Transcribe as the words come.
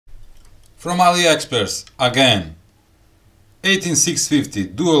From Aliexpress again.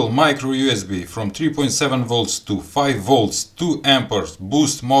 18650 dual micro USB from 3.7 volts to 5 volts 2 amperes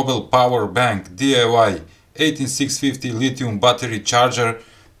boost mobile power bank DIY 18650 lithium battery charger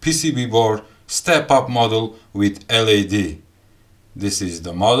PCB board step up model with LED. This is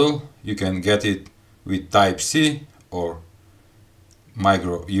the model. You can get it with Type-C or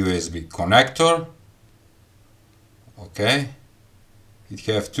micro USB connector. Okay, it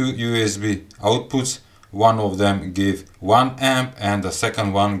has two USB outputs. One of them give 1 amp and the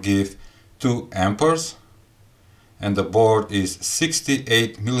second one give 2 amperes. And the board is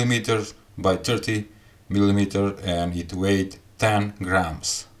 68 millimeters by 30 millimeters and it weighed 10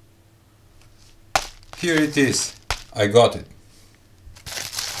 grams. Here it is. I got it.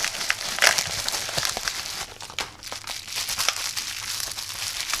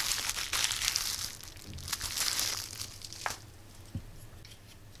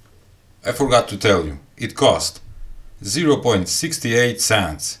 I forgot to tell you, it cost 0.68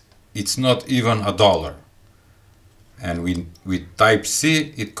 cents. It's not even $1. And with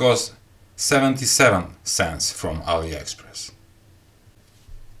Type-C it costs 77 cents from Aliexpress.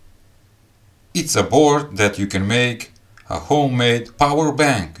 It's a board that you can make a homemade power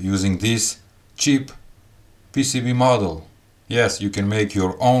bank using this cheap PCB model. Yes, you can make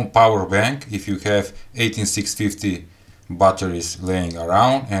your own power bank if you have 18650 batteries laying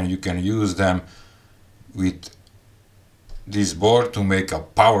around, and you can use them with this board to make a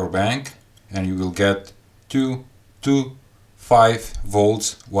power bank, and you will get two 5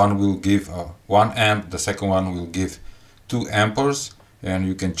 volts. One will give 1 amp, the second one will give 2 amperes, and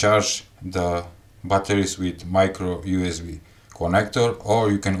you can charge the batteries with micro USB connector, or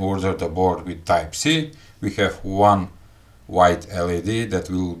you can order the board with Type-C. We have one white LED that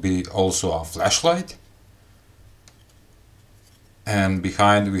will be also a flashlight. And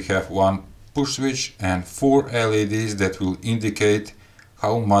behind we have one push switch and 4 LEDs that will indicate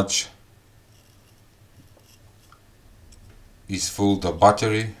how much is full the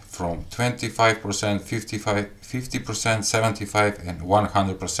battery from 25%, 50%, 75 and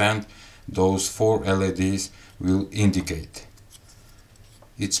 100%. Those 4 LEDs will indicate.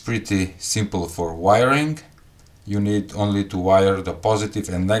 It's pretty simple for wiring. You need only to wire the positive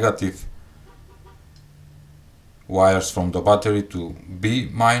and negative wires from the battery to B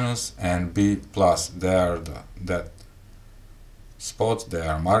minus and B plus. They are that spots, they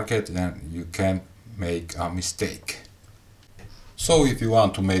are marked, and you can't make a mistake. So if you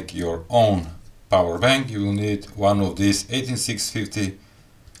want to make your own power bank, you will need one of these 18650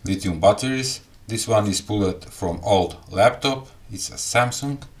 lithium batteries. This one is pulled from old laptop, it's a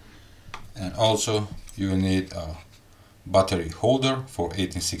Samsung, and also you need a battery holder for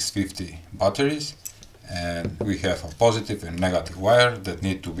 18650 batteries. And we have a positive and negative wire that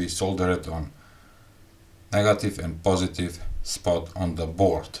need to be soldered on negative and positive spot on the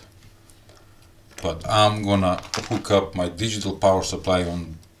board. But I'm gonna hook up my digital power supply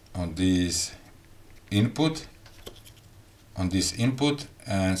on this input,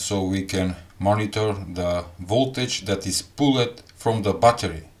 and so we can monitor the voltage that is pulled from the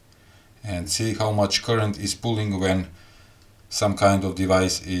battery and see how much current is pulling when some kind of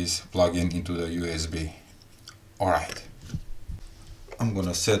device is plugging into the USB. Alright, I'm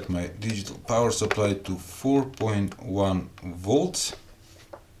gonna set my digital power supply to 4.1 volts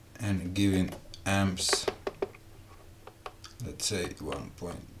and giving amps, let's say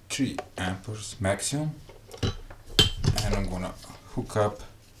 1.3 amperes maximum, and I'm gonna hook up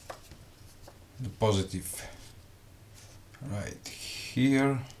the positive right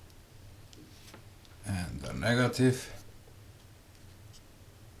here and the negative.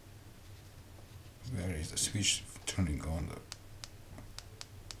 Where is the switch turning on?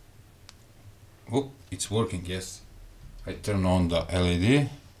 Oh, it's working, yes. I turn on the LED.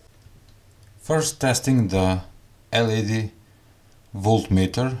 First testing the LED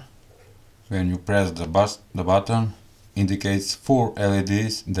voltmeter. When you press the button, indicates 4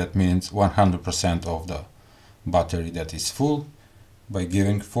 LEDs, that means 100% of the battery that is full, by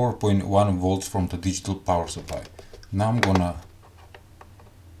giving 4.1 volts from the digital power supply. Now I'm gonna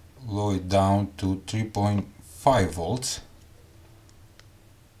lower it down to 3.5 volts,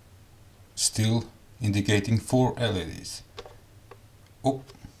 still indicating 4 LEDs. Oh,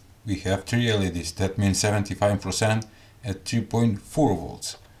 we have 3 LEDs, that means 75% at 3.4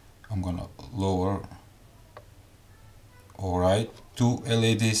 volts. I'm gonna lower. Alright, 2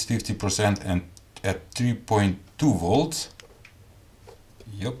 LEDs 50% and at 3.2 volts.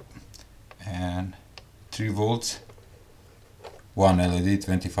 Yep, and 3 volts, 1 LED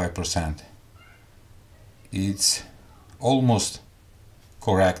 25%. It's almost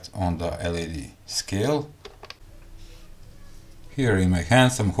correct on the LED scale. Here in my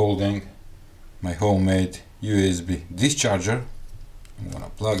hands I'm holding my homemade USB discharger. I'm gonna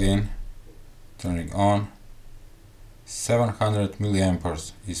plug in, turning on. 700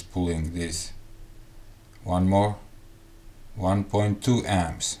 milliamperes is pulling this. One more, 1.2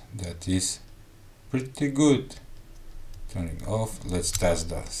 amps. That is pretty good. Turning off. Let's test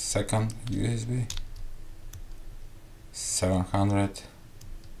the second USB. 700,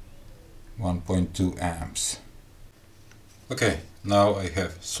 1.2 amps. Okay, now I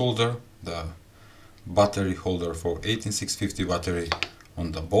have soldered the battery holder for 18650 battery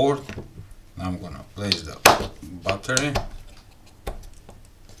on the board. Now I'm gonna place the battery.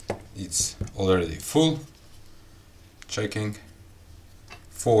 It's already full. Checking.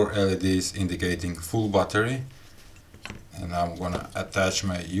 4 LEDs indicating full battery. And I'm gonna attach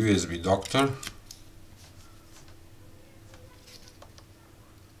my USB adapter.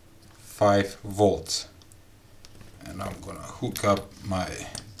 5 volts. And I'm gonna hook up my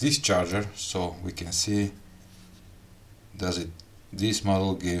discharger so we can see does this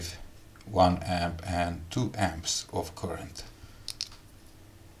model give 1 amp and 2 amps of current.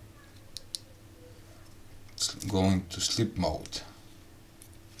 It's going to sleep mode.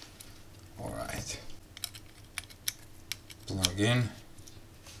 Alright. Plug in.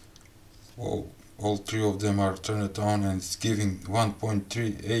 Whoa, all 3 of them are turned on and it's giving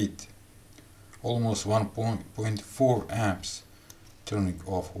 1.38, almost 1.4 amps. Turning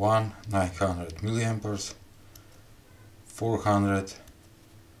off 900 milliamperes, 400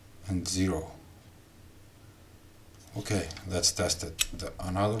 and 0. Okay, let's test it.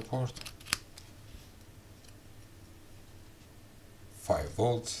 Another port. 5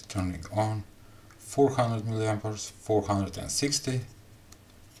 volts, turning on. 400 milliamperes, 460,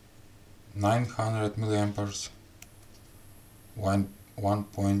 900 milliamperes,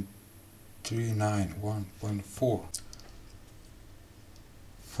 1.39, 1.4.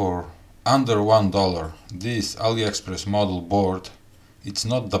 For under $1, this Aliexpress model board, it's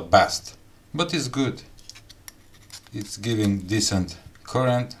not the best, but it's good. It's giving decent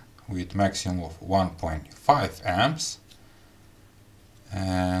current with maximum of 1.5 amps.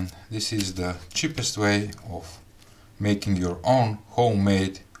 And this is the cheapest way of making your own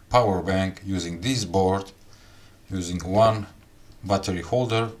homemade power bank using this board, using one battery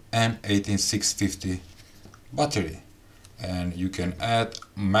holder and 18650 battery. And you can add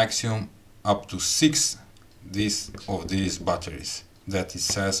maximum up to 6 of these batteries that it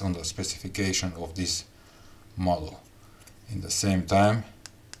says on the specification of this model. In the same time,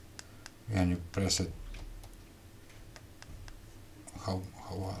 when you press it, what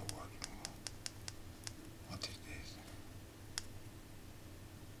is this?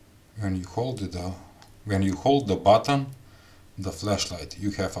 When you hold the button, the flashlight,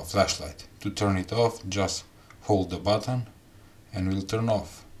 you have a flashlight. To turn it off, just hold the button and it will turn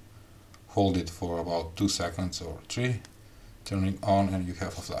off. Hold it for about 2 seconds or 3, turning on and you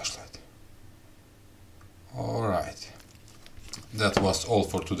have a flashlight. Alright, that was all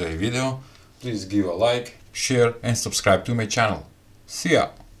for today's video. Please give a like, share and subscribe to my channel. See ya!